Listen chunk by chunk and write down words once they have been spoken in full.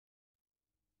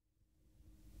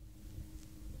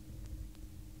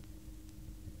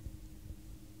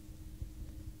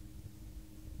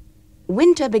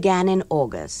Winter began in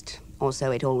August, or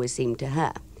so it always seemed to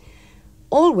her.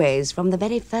 Always, from the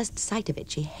very first sight of it,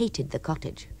 she hated the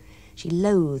cottage. She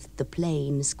loathed the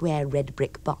plain, square red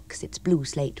brick box, its blue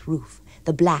slate roof,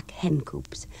 the black hen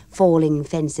coops, falling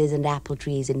fences and apple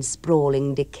trees in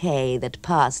sprawling decay that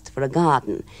passed for a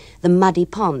garden, the muddy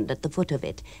pond at the foot of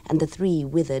it, and the 3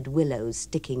 withered willows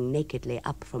sticking nakedly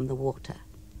up from the water.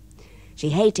 She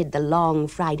hated the long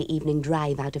Friday evening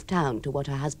drive out of town to what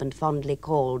her husband fondly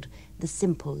called the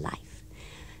simple life.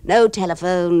 No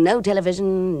telephone, no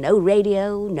television, no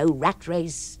radio, no rat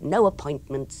race, no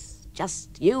appointments,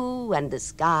 just you and the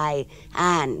sky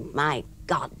and, my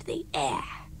God, the air.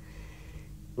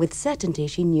 With certainty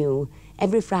she knew,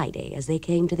 every Friday, as they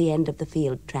came to the end of the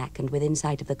field track and within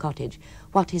sight of the cottage,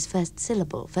 what his first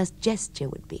syllable, first gesture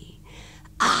would be.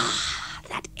 Ah,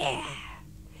 that air!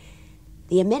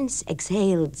 The immense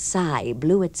exhaled sigh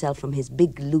blew itself from his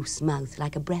big, loose mouth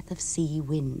like a breath of sea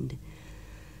wind.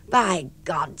 By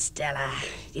God, Stella,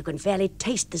 you can fairly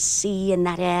taste the sea in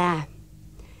that air.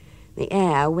 The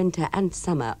air, winter and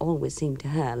summer, always seemed to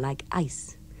her like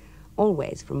ice.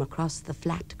 Always from across the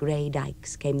flat grey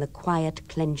dikes came the quiet,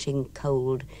 clenching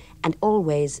cold, and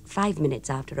always, 5 minutes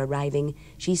after arriving,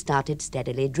 she started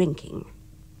steadily drinking.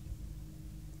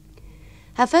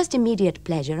 Her first immediate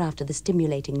pleasure after the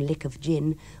stimulating lick of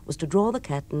gin was to draw the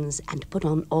curtains and put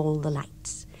on all the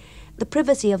lights. The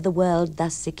privacy of the world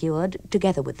thus secured,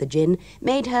 together with the gin,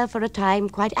 made her for a time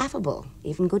quite affable,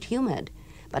 even good-humoured.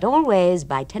 But always,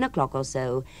 by 10 o'clock or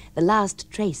so, the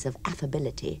last trace of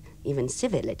affability, even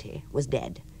civility, was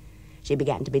dead. She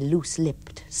began to be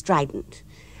loose-lipped, strident.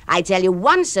 I tell you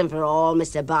once and for all,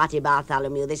 Mr.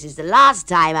 Bartholomew, this is the last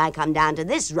time I come down to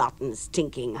this rotten,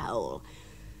 stinking hole.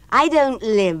 I don't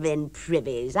live in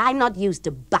privies. I'm not used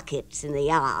to buckets in the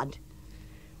yard.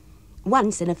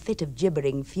 Once, in a fit of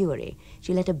gibbering fury,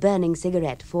 she let a burning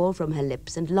cigarette fall from her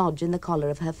lips and lodge in the collar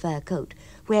of her fur coat,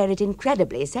 where it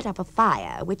incredibly set up a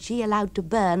fire, which she allowed to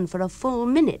burn for a full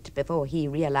minute before he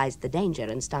realized the danger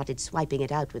and started swiping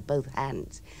it out with both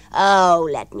hands. Oh,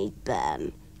 let me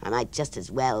burn. I might just as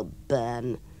well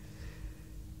burn.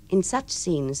 In such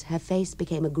scenes, her face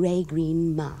became a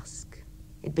grey-green mask.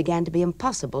 It began to be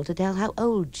impossible to tell how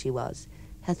old she was.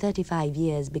 Her 35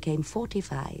 years became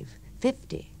 45,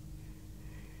 50.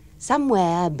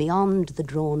 Somewhere beyond the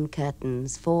drawn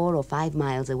curtains, 4 or 5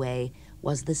 miles away,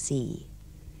 was the sea.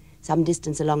 Some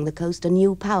distance along the coast, a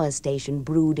new power station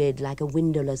brooded like a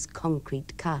windowless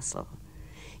concrete castle.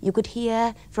 You could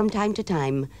hear, from time to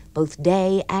time, both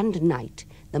day and night,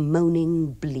 the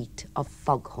moaning bleat of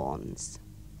foghorns.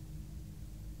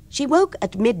 She woke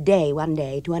at midday one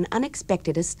day to an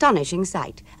unexpected, astonishing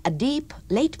sight, a deep,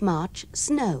 late March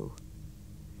snow.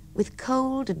 With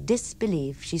cold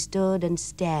disbelief, she stood and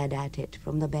stared at it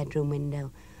from the bedroom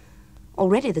window.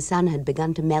 Already the sun had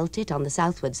begun to melt it on the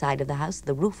southward side of the house.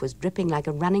 The roof was dripping like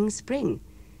a running spring.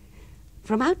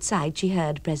 From outside she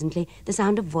heard presently the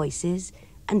sound of voices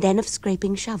and then of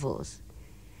scraping shovels.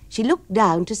 She looked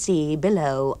down to see,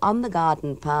 below, on the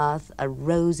garden path, a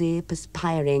rosy,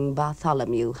 perspiring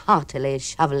Bartholomew heartily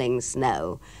shoveling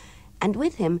snow, and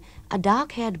with him a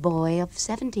dark-haired boy of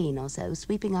 17 or so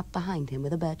sweeping up behind him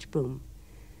with a birch broom.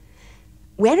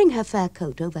 Wearing her fur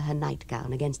coat over her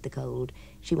nightgown against the cold,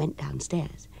 she went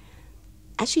downstairs.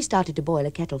 As she started to boil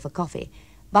a kettle for coffee,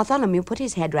 Bartholomew put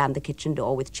his head round the kitchen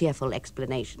door with cheerful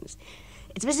explanations.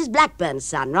 It's Mrs. Blackburn's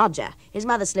son, Roger. His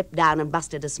mother slipped down and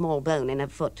busted a small bone in her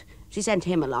foot. She sent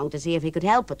him along to see if he could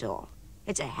help at all.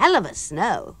 It's a hell of a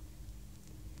snow.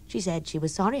 She said she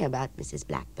was sorry about Mrs.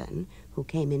 Blackburn, who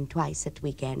came in twice at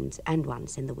weekends and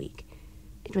once in the week.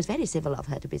 It was very civil of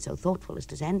her to be so thoughtful as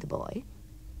to send the boy.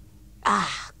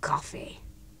 Ah, coffee.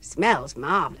 Smells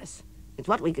marvellous. It's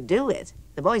what we could do with.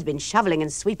 The boy's been shoveling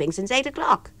and sweeping since 8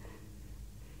 o'clock.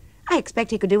 I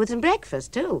expect he could do with some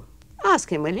breakfast, too. Ask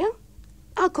him, will you?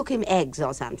 I'll cook him eggs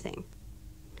or something.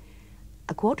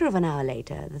 A quarter of an hour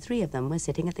later, the 3 of them were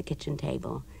sitting at the kitchen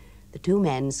table, the 2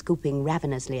 men scooping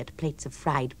ravenously at plates of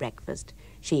fried breakfast,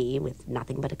 she with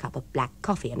nothing but a cup of black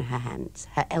coffee in her hands,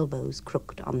 her elbows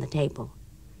crooked on the table.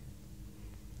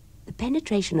 The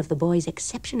penetration of the boy's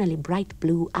exceptionally bright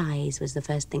blue eyes was the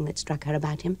first thing that struck her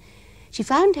about him. She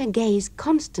found her gaze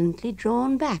constantly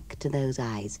drawn back to those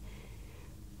eyes.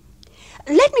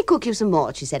 "Let me cook you some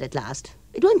more," she said at last.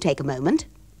 "It won't take a moment."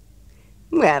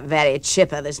 "We're very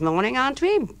chipper this morning, aren't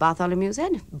we?" Bartholomew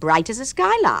said. "Bright as a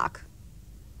skylark."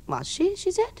 Was she?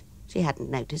 She said. She hadn't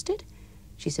noticed it.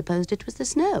 She supposed it was the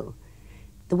snow.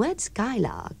 The word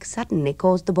skylark suddenly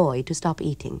caused the boy to stop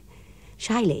eating.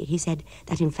 Shyly, he said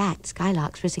that, in fact,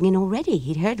 skylarks were singing already.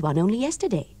 He'd heard one only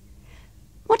yesterday.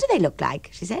 "What do they look like?"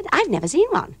 she said. "I've never seen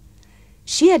one."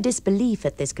 Sheer disbelief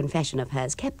at this confession of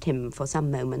hers kept him for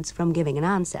some moments from giving an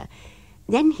answer.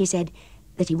 Then he said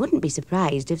that he wouldn't be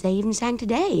surprised if they even sang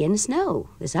today in snow.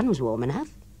 The sun was warm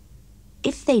enough.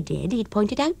 If they did, he'd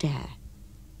point it out to her.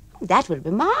 "That would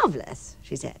be marvellous,"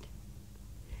 she said.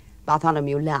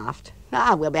 Bartholomew laughed.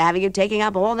 "We'll be having you taking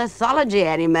up ornithology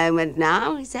any moment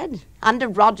now," he said. "Under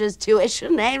Roger's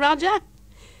tuition, eh, Roger?"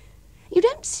 "You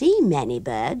don't see many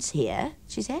birds here,"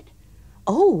 she said.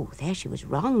 "Oh, there she was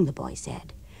wrong," the boy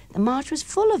said. "The marsh was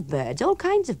full of birds, all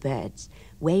kinds of birds.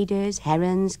 Waders,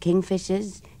 herons,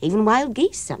 kingfishers, even wild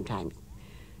geese sometimes."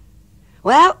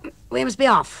 "Well, we must be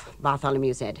off,"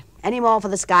 Bartholomew said. "Any more for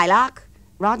the Skylark?"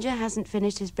 "Roger hasn't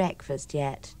finished his breakfast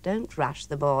yet. Don't rush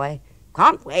the boy."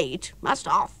 "Can't wait. Must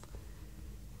off."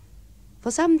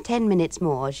 For some 10 minutes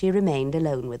more she remained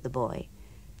alone with the boy.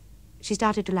 She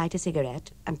started to light a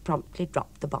cigarette and promptly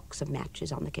dropped the box of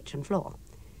matches on the kitchen floor.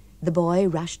 The boy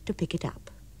rushed to pick it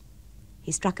up.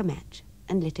 He struck a match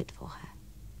and lit it for her.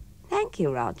 "Thank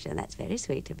you, Roger. That's very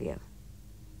sweet of you."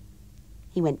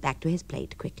 He went back to his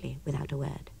plate quickly, without a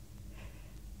word.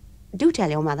 "Do tell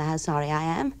your mother how sorry I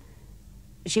am.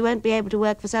 She won't be able to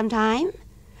work for some time?"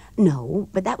 "No,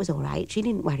 but that was all right. She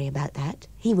didn't worry about that.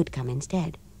 He would come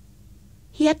instead."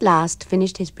 He at last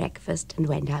finished his breakfast and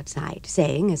went outside,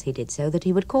 saying as he did so that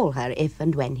he would call her if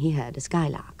and when he heard a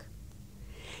skylark.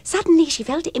 Suddenly she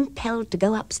felt impelled to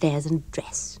go upstairs and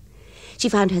dress. She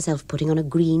found herself putting on a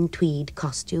green tweed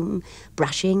costume,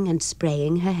 brushing and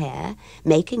spraying her hair,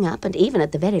 making up, and even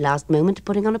at the very last moment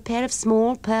putting on a pair of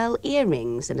small pearl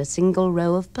earrings and a single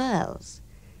row of pearls.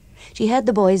 She heard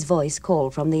the boy's voice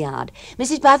call from the yard,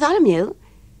 "Mrs. Bartholomew!"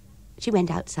 She went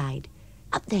outside.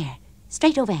 "Up there,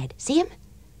 straight overhead. See him?"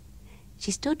 She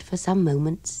stood for some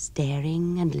moments,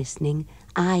 staring and listening,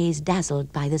 eyes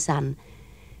dazzled by the sun.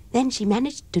 Then she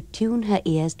managed to tune her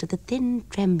ears to the thin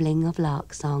trembling of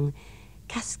lark song,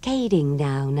 cascading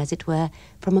down, as it were,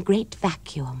 from a great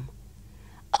vacuum.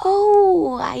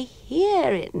 "Oh, I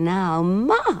hear it now.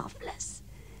 Marvellous!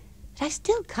 But I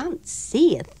still can't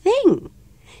see a thing.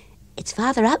 It's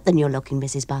farther up than you're looking,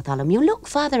 Mrs. Bartholomew. Look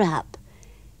farther up."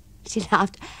 She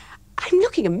laughed. "I'm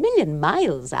looking 1,000,000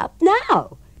 miles up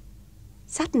now."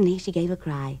 Suddenly she gave a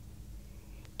cry.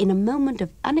 In a moment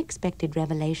of unexpected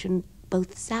revelation,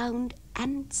 both sound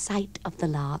and sight of the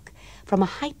lark, from a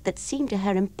height that seemed to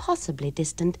her impossibly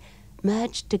distant,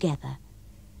 merged together.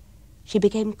 She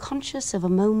became conscious of a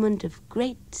moment of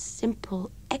great,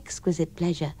 simple, exquisite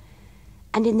pleasure,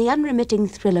 and in the unremitting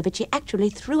thrill of it she actually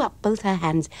threw up both her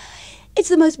hands. "It's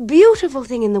the most beautiful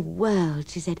thing in the world,"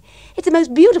 she said. "It's the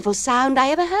most beautiful sound I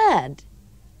ever heard."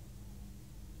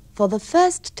 For the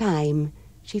first time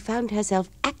she found herself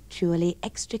actually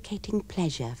extricating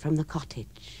pleasure from the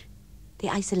cottage, the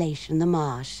isolation, the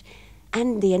marsh,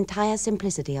 and the entire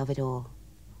simplicity of it all.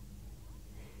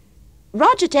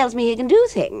 "Roger tells me he can do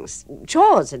things,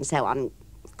 chores and so on,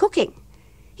 cooking.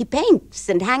 He paints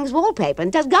and hangs wallpaper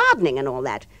and does gardening and all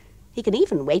that. He can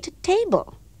even wait at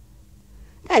table.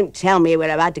 Don't tell me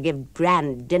we're about to give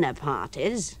grand dinner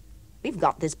parties. We've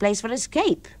got this place for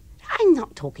escape." "I'm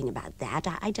not talking about that.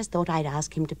 I just thought I'd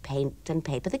ask him to paint and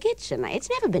paper the kitchen. It's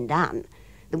never been done.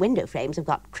 The window frames have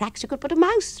got cracks you could put a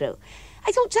mouse through.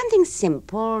 I thought something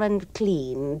simple and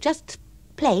clean, just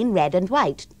plain red and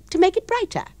white, to make it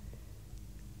brighter."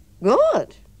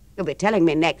 "Good. You'll be telling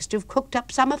me next you've cooked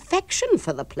up some affection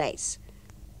for the place."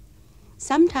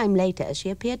 Some time later she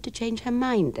appeared to change her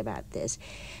mind about this.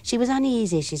 She was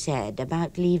uneasy, she said,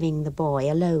 about leaving the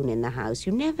boy alone in the house.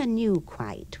 You never knew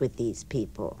quite with these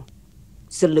people.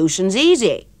 "Solution's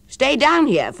easy. Stay down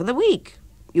here for the week.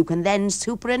 You can then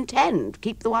superintend,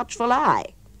 keep the watchful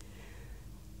eye."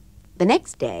 The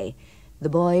next day the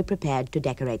boy prepared to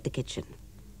decorate the kitchen.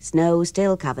 Snow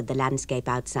still covered the landscape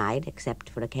outside, except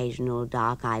for occasional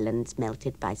dark islands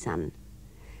melted by sun.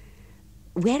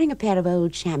 Wearing a pair of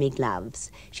old chamois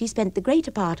gloves, she spent the greater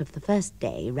part of the first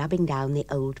day rubbing down the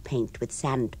old paint with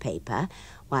sandpaper,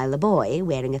 while the boy,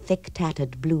 wearing a thick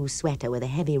tattered blue sweater with a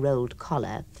heavy rolled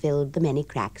collar, filled the many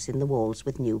cracks in the walls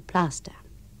with new plaster.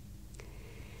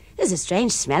 "There's a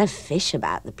strange smell of fish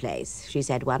about the place," she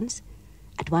said once.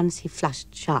 At once he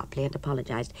flushed sharply and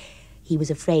apologized. He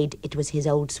was afraid it was his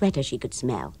old sweater she could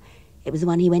smell. It was the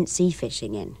one he went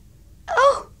sea-fishing in.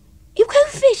 "Oh, you go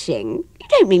fishing? You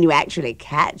don't mean you actually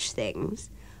catch things?"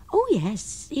 "Oh,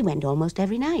 yes, he went almost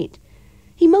every night.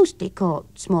 He mostly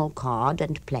caught small cod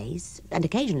and plaice, and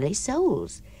occasionally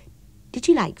soles. Did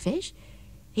she like fish?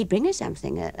 He'd bring her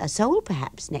something, a sole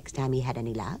perhaps, next time he had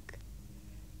any luck."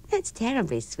 "That's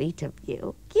terribly sweet of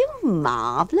you. You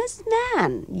marvellous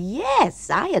man. Yes,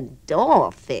 I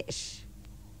adore fish."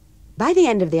 By the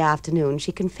end of the afternoon,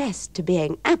 she confessed to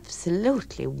being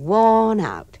absolutely worn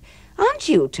out. "Aren't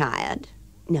you tired?"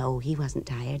 No, he wasn't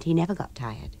tired. He never got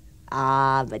tired.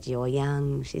 "Ah, but you're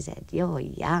young," she said. "You're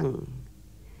young."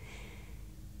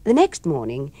 The next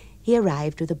morning, he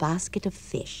arrived with a basket of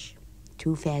fish,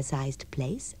 2 fair-sized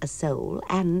plaice, a sole,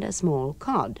 and a small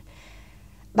cod.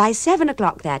 By 7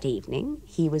 o'clock that evening,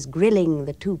 he was grilling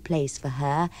the 2 plaice for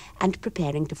her and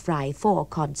preparing to fry 4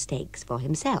 cod steaks for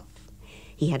himself.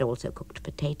 He had also cooked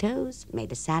potatoes,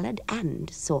 made a salad, and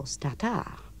sauce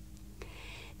tartare.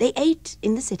 They ate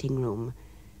in the sitting room,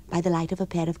 by the light of a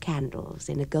pair of candles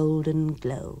in a golden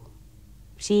glow.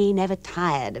 She never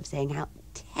tired of saying how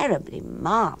terribly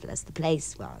marvellous the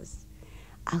place was.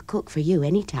 "I'll cook for you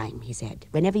any time," he said,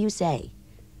 "whenever you say."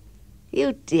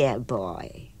 "You dear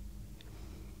boy."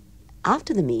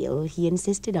 After the meal, he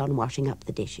insisted on washing up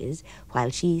the dishes, while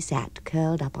she sat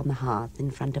curled up on the hearth in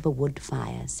front of a wood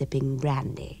fire, sipping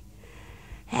brandy.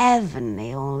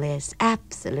 "Heavenly, all this.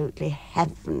 Absolutely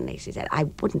heavenly," she said. "I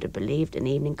wouldn't have believed an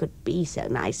evening could be so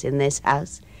nice in this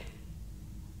house."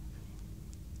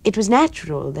 It was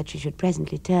natural that she should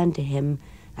presently turn to him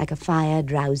like a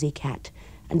fire-drowsy cat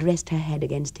and rest her head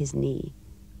against his knee,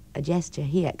 a gesture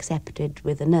he accepted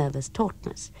with a nervous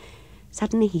tautness.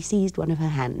 Suddenly he seized one of her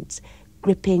hands,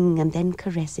 gripping and then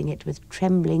caressing it with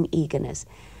trembling eagerness.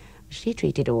 She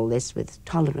treated all this with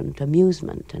tolerant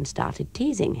amusement and started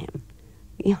teasing him.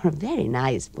 "You're a very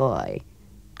nice boy.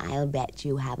 I'll bet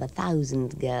you have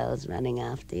 1,000 girls running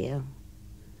after you."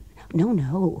 "No,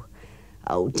 no."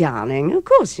 "Oh, darling, of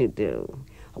course you do."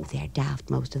 "Oh, they're daft,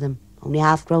 most of them, only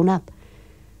half grown up."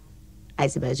 "I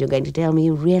suppose you're going to tell me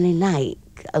you really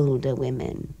like older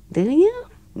women, do you?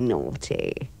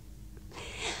 Naughty."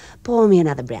 "Pour me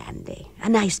another brandy, a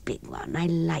nice big one. I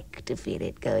like to feel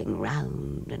it going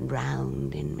round and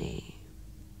round in me."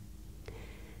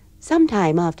 Some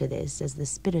time after this, as the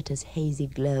spirituous hazy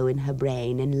glow in her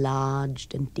brain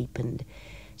enlarged and deepened,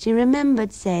 she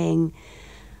remembered saying,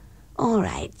 "All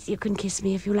right, you can kiss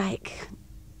me if you like.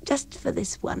 Just for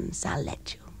this once, I'll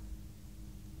let you."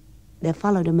 There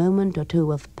followed a moment or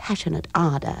two of passionate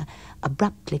ardor,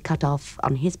 abruptly cut off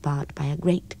on his part by a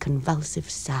great convulsive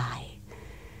sigh.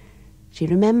 She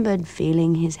remembered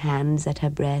feeling his hands at her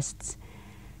breasts,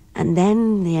 and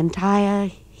then the entire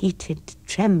heated,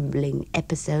 trembling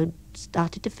episode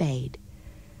started to fade.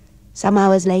 Some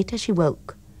hours later she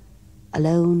woke,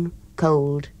 alone,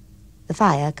 cold, the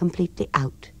fire completely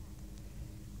out.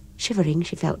 Shivering,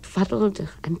 she felt fuddled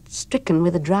and stricken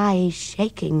with a dry,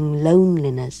 shaking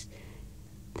loneliness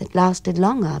that lasted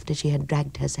long after she had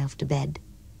dragged herself to bed.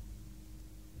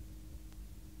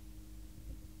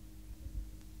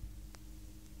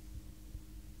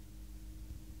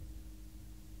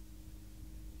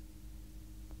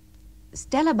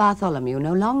 Stella Bartholomew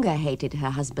no longer hated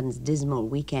her husband's dismal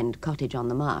weekend cottage on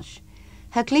the marsh.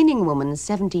 Her cleaning woman's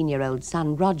 17-year-old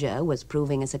son, Roger, was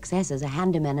proving a success as a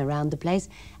handyman around the place,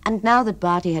 and now that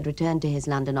Barty had returned to his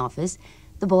London office,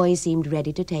 the boy seemed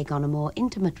ready to take on a more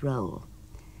intimate role.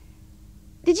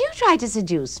 "Did you try to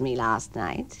seduce me last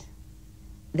night?"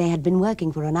 They had been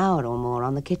working for an hour or more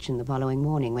on the kitchen the following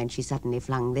morning when she suddenly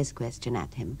flung this question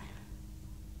at him.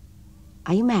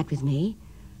 "Are you mad with me?"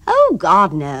 "Oh,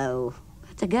 God, no.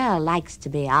 But a girl likes to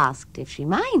be asked if she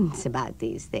minds about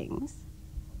these things."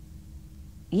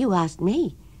 "You asked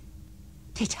me."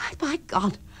 "Did I? By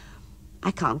God,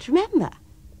 I can't remember."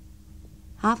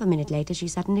 Half a minute later, she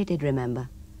suddenly did remember.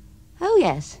 "Oh,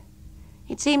 yes.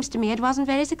 It seems to me it wasn't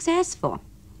very successful."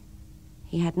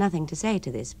 He had nothing to say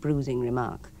to this bruising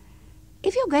remark.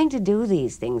 "If you're going to do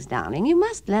these things, darling, you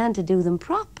must learn to do them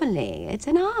properly. It's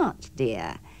an art,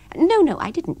 dear. No,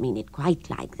 I didn't mean it quite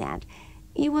like that.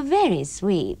 You were very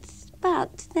sweet,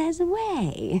 but there's a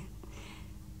way."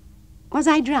 "Was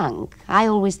I drunk? I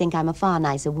always think I'm a far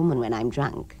nicer woman when I'm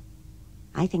drunk."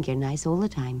 "I think you're nice all the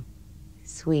time."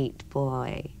 "Sweet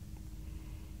boy."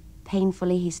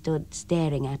 Painfully he stood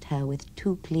staring at her with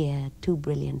 2 clear, 2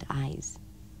 brilliant eyes.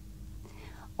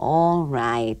 "All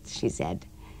right," she said.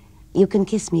 "You can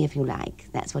kiss me if you like.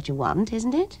 That's what you want,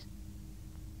 isn't it?"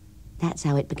 "That's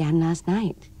how it began last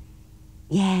night."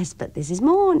 "Yes, but this is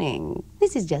morning.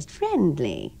 This is just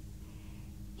friendly."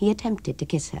 He attempted to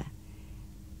kiss her.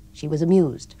 She was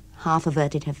amused, half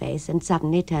averted her face, and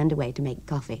suddenly turned away to make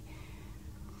coffee.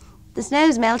 "The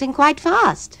snow's melting quite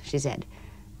fast," she said.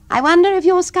 "I wonder if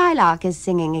your skylark is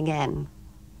singing again."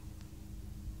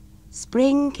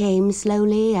 Spring came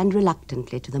slowly and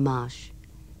reluctantly to the marsh.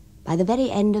 By the very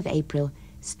end of April,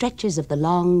 stretches of the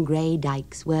long grey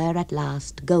dikes were at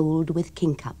last gold with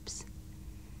kingcups.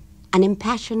 An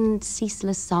impassioned,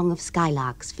 ceaseless song of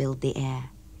skylarks filled the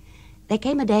air. there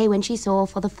came a day when she saw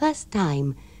for the first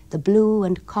time the blue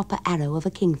and copper arrow of a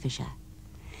kingfisher.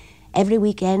 Every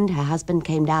weekend her husband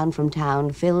came down from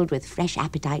town, filled with fresh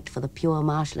appetite for the pure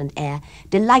marshland air,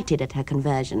 delighted at her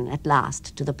conversion, at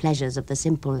last, to the pleasures of the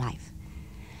simple life.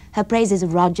 Her praises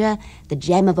of Roger, the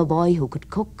gem of a boy who could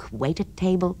cook, wait at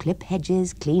table, clip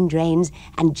hedges, clean drains,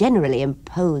 and generally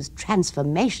impose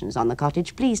transformations on the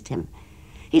cottage, pleased him.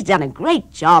 "He's done a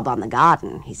great job on the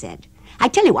garden," he said. "I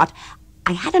tell you what,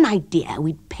 I had an idea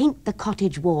we'd paint the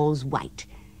cottage walls white.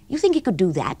 You think he could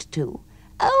do that, too?"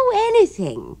 "Oh,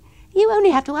 anything. You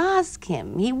only have to ask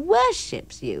him. He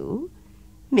worships you."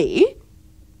 "Me?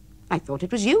 I thought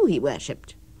it was you he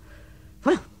worshipped."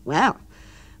 Well,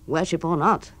 worship or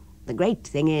not, the great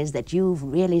thing is that you've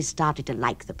really started to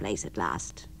like the place at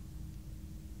last."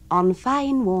 On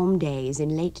fine warm days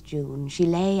in late June, she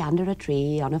lay under a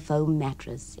tree on a foam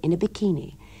mattress in a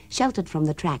bikini, sheltered from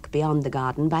the track beyond the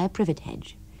garden by a privet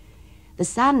hedge. The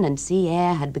sun and sea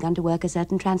air had begun to work a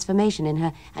certain transformation in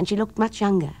her, and she looked much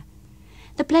younger.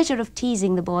 The pleasure of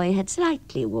teasing the boy had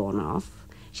slightly worn off.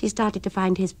 She started to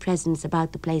find his presence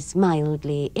about the place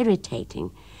mildly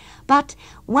irritating. But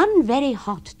one very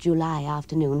hot July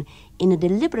afternoon, in a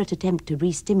deliberate attempt to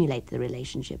re-stimulate the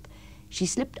relationship, she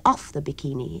slipped off the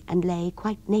bikini and lay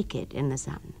quite naked in the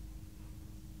sun.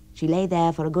 She lay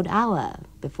there for a good hour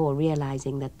before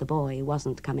realizing that the boy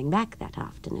wasn't coming back that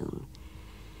afternoon.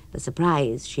 The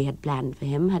surprise she had planned for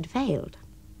him had failed.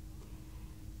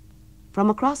 From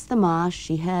across the marsh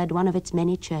she heard one of its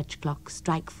many church clocks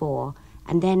strike 4,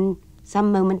 and then,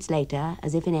 some moments later,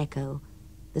 as if in echo,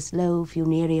 the slow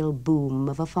funereal boom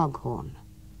of a foghorn.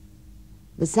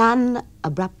 The sun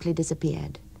abruptly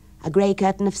disappeared. A grey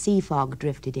curtain of sea fog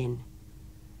drifted in.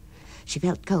 She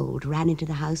felt cold, ran into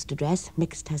the house to dress,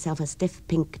 mixed herself a stiff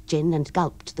pink gin, and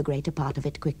gulped the greater part of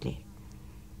it quickly.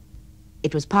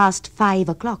 It was past 5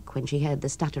 o'clock when she heard the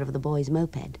stutter of the boy's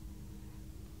moped.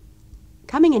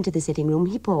 Coming into the sitting room,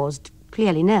 he paused,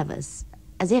 clearly nervous,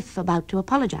 as if about to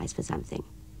apologize for something.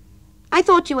 "I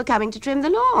thought you were coming to trim the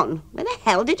lawn. Where the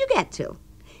hell did you get to?"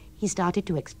 He started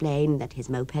to explain that his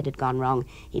moped had gone wrong.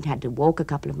 He'd had to walk a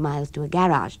couple of miles to a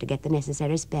garage to get the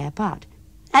necessary spare part.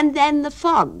 "And then the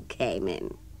fog came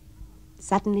in."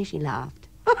 Suddenly she laughed.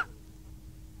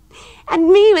 "And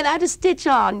me without a stitch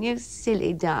on, you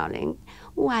silly darling.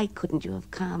 Why couldn't you have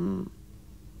come?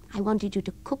 I wanted you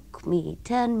to cook me,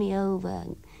 turn me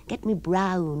over, get me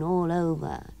brown all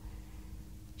over."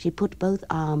 She put both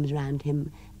arms round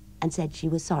him and said she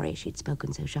was sorry she'd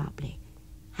spoken so sharply.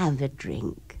 "Have a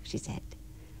drink," she said.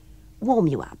 "Warm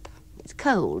you up. It's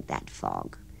cold, that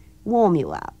fog. Warm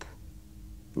you up.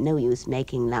 No use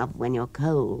making love when you're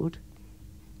cold."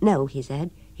 No, he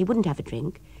said. He wouldn't have a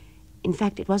drink. In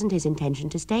fact, it wasn't his intention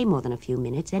to stay more than a few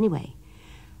minutes anyway.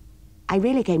 "I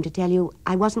really came to tell you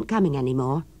I wasn't coming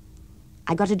anymore.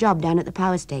 I got a job down at the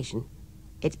power station.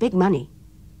 It's big money."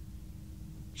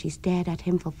 She stared at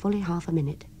him for fully half a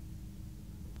minute.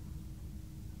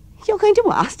 "You're going to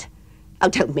what? Oh,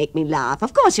 don't make me laugh.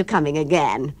 Of course you're coming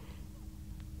again."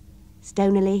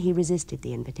 Stonily, he resisted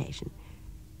the invitation.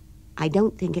 "I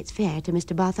don't think it's fair to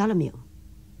Mr. Bartholomew."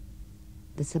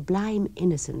 The sublime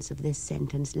innocence of this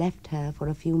sentence left her for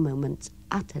a few moments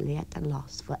utterly at a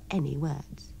loss for any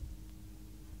words.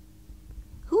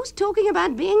 "Who's talking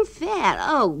about being fair?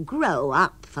 Oh, grow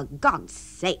up, for God's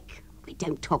sake. We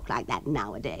don't talk like that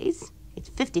nowadays. It's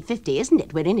 50-50, isn't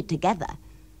it? We're in it together."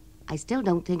 "I still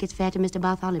don't think it's fair to Mr.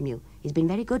 Bartholomew. He's been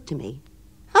very good to me."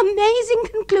 "Amazing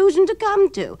conclusion to come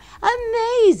to.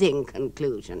 Amazing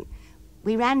conclusion."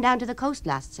 "We ran down to the coast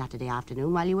last Saturday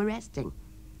afternoon while you were resting.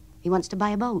 He wants to buy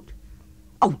a boat."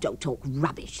 "Oh, don't talk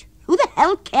rubbish. Who the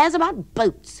hell cares about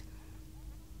boats?"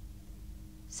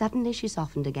 Suddenly she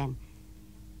softened again.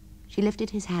 She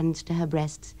lifted his hands to her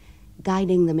breasts,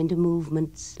 guiding them into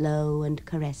movements slow and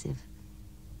caressive.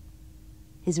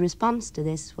 His response to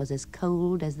this was as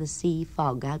cold as the sea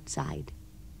fog outside.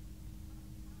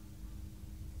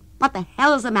 "What the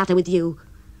hell's the matter with you?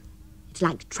 It's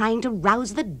like trying to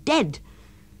rouse the dead."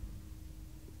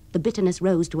 The bitterness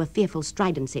rose to a fearful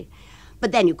stridency.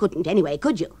 "But then you couldn't anyway,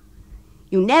 could you?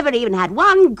 You never even had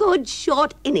one good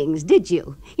short innings, did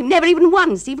you? You never even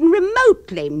once, even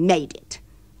remotely made it."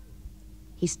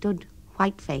 He stood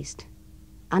white-faced,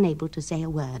 unable to say a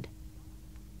word.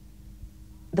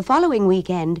 The following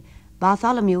weekend,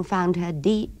 Bartholomew found her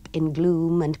deep in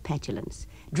gloom and petulance,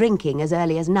 drinking as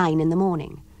early as 9 in the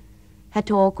morning. Her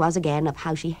talk was again of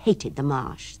how she hated the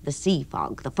marsh, the sea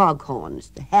fog, the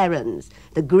foghorns, the herons,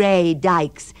 the grey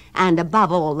dikes, and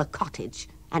above all the cottage,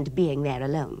 and being there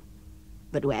alone.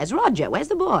 "But where's Roger? Where's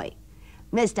the boy?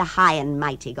 Mr. High and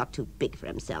Mighty got too big for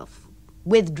himself.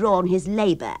 withdrawn his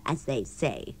labour, as they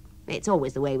say. It's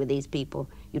always the way with these people.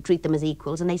 You treat them as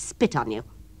equals and they spit on you.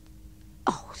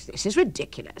 Oh, this is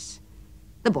ridiculous.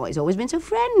 The boy's always been so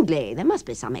friendly. There must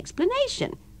be some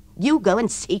explanation. You go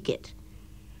and seek it.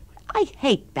 I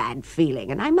hate bad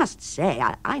feeling, and I must say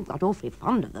I got awfully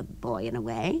fond of the boy in a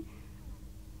way.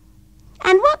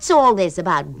 And what's all this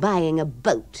about buying a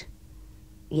boat?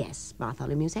 Yes,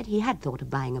 Bartholomew said, he had thought of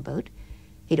buying a boat.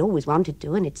 He'd always wanted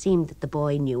to, and it seemed that the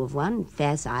boy knew of one,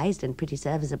 fair-sized and pretty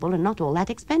serviceable and not all that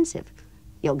expensive.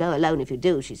 You'll go alone if you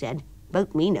do, she said.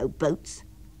 Boat me no boats.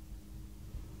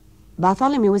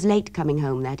 Bartholomew was late coming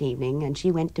home that evening, and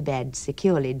she went to bed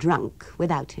securely drunk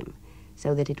without him,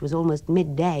 so that it was almost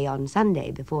midday on Sunday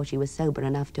before she was sober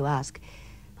enough to ask,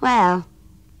 "Well,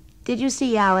 did you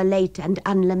see our late and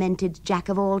unlamented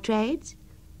jack-of-all-trades?"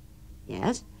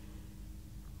 "Yes."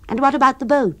 "And what about the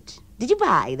boat? Did you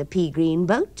buy the pea-green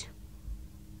boat?"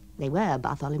 They were,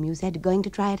 Bartholomew said, going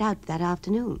to try it out that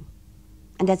afternoon.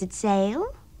 "And does it sail,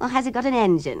 or has it got an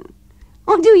engine?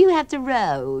 Or do you have to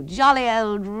row, jolly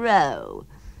old row?"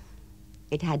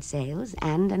 It had sails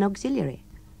and an auxiliary.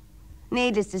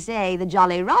 "Needless to say, the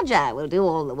Jolly Roger will do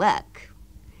all the work."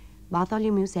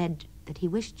 Bartholomew said that he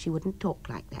wished she wouldn't talk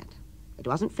like that. It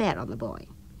wasn't fair on the boy.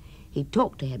 He'd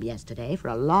talked to him yesterday for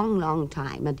a long, long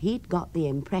time, and he'd got the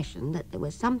impression that there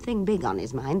was something big on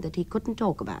his mind that he couldn't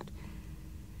talk about.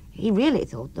 He really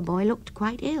thought the boy looked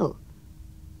quite ill.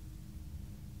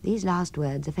 These last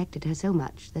words affected her so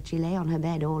much that she lay on her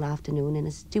bed all afternoon in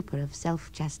a stupor of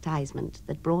self-chastisement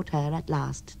that brought her at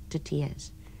last to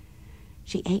tears.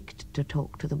 She ached to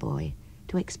talk to the boy,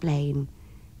 to explain,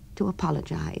 to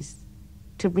apologize,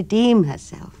 to redeem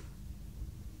herself.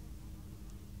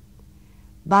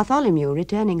 Bartholomew,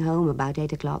 returning home about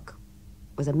 8 o'clock,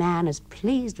 was a man as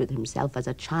pleased with himself as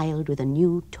a child with a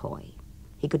new toy.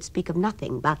 He could speak of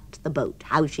nothing but the boat,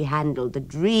 how she handled, the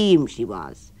dream she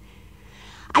was.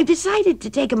 "I've decided to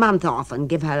take a month off and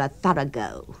give her a thorough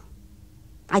go.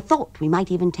 I thought we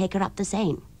might even take her up the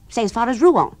Seine, say as far as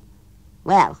Rouen."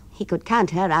 Well, he could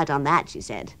count her out on that, she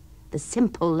said. The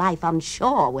simple life on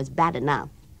shore was bad enough.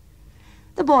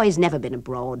 The boy's never been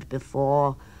abroad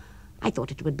before. I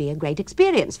thought it would be a great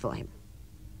experience for him.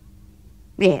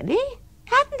 Really?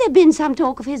 Hadn't there been some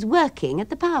talk of his working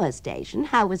at the power station?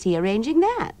 How was he arranging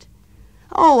that?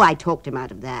 Oh, I talked him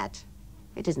out of that.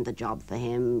 It isn't the job for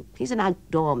him. He's an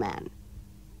outdoor man.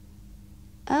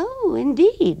 Oh,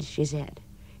 indeed, she said.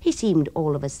 He seemed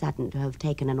all of a sudden to have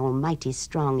taken an almighty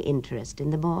strong interest in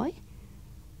the boy.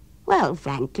 Well,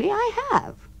 frankly, I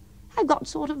have. I've got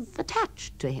sort of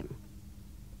attached to him.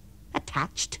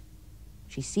 Attached?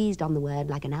 She seized on the word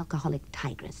like an alcoholic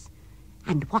tigress.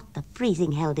 And what the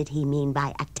freezing hell did he mean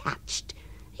by attached?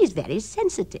 He's very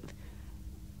sensitive.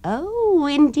 Oh,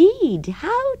 indeed,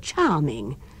 how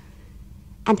charming.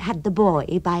 And had the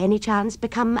boy, by any chance,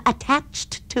 become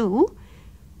attached too?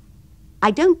 I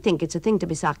don't think it's a thing to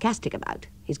be sarcastic about.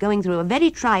 He's going through a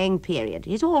very trying period.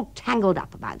 He's all tangled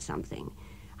up about something.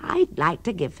 I'd like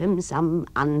to give him some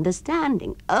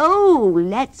understanding. Oh,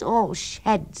 let's all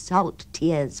shed salt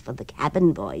tears for the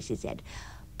cabin boy, she said.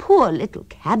 Poor little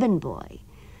cabin boy.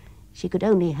 She could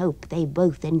only hope they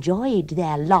both enjoyed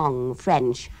their long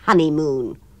French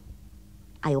honeymoon.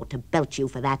 I ought to belt you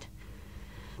for that.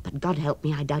 But God help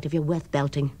me, I doubt if you're worth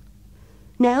belting.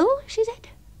 No, she said.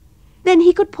 Then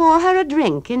he could pour her a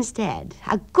drink instead,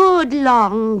 a good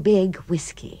long big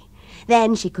whiskey.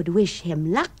 Then she could wish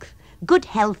him luck, good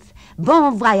health,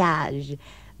 bon voyage,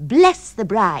 bless the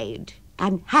bride,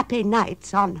 and happy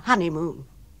nights on honeymoon.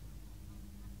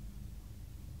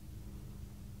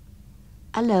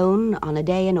 Alone, on a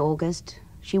day in August,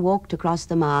 she walked across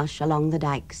the marsh along the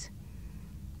dikes.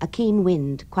 A keen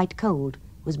wind, quite cold,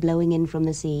 was blowing in from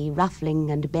the sea,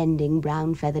 ruffling and bending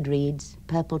brown-feathered reeds,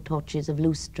 purple torches of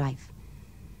loose strife.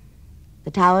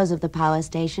 The towers of the power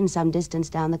station, some distance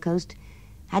down the coast,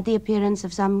 had the appearance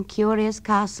of some curious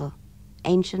castle,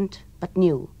 ancient but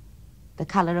new, the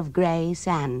color of grey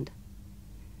sand.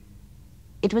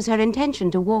 It was her intention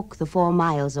to walk the 4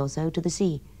 miles or so to the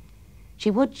sea.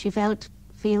 She would, she felt,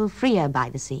 feel freer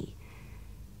by the sea.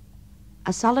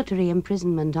 A solitary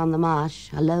imprisonment on the marsh,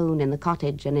 alone in the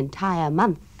cottage, an entire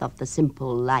month of the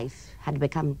simple life, had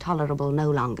become tolerable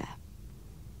no longer.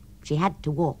 She had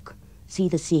to walk, see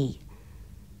the sea,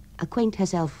 acquaint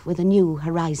herself with a new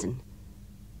horizon.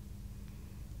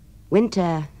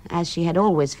 Winter, as she had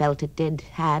always felt it did,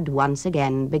 had once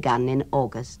again begun in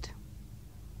August.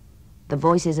 The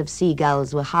voices of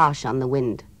seagulls were harsh on the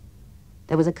wind.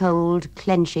 There was a cold,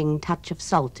 clenching touch of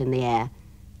salt in the air,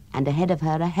 and ahead of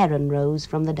her a heron rose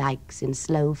from the dikes in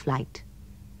slow flight,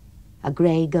 a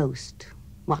grey ghost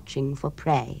watching for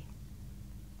prey.